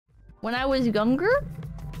when I was younger,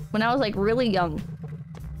 when I was like really young,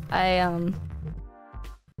 I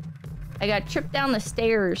got tripped down the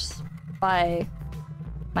stairs by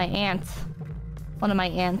my aunt, one of my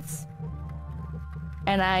aunts.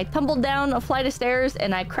 And I tumbled down a flight of stairs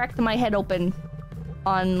and I cracked my head open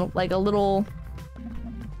on like a little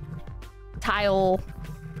tile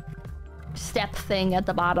step thing at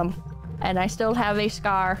the bottom. And I still have a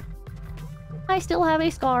scar. I still have a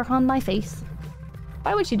scar on my face.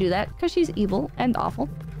 Why would she do that? Because she's evil and awful.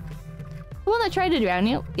 The one that tried to drown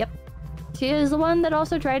you? Yep. She is the one that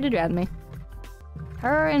also tried to drown me.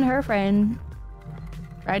 Her and her friend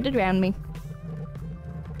tried to drown me.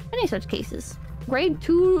 Any such cases. Grade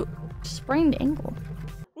 2 sprained ankle.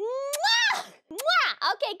 Mwah!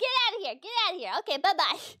 Mwah! Okay, get out of here. Get out of here. Okay,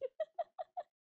 bye-bye.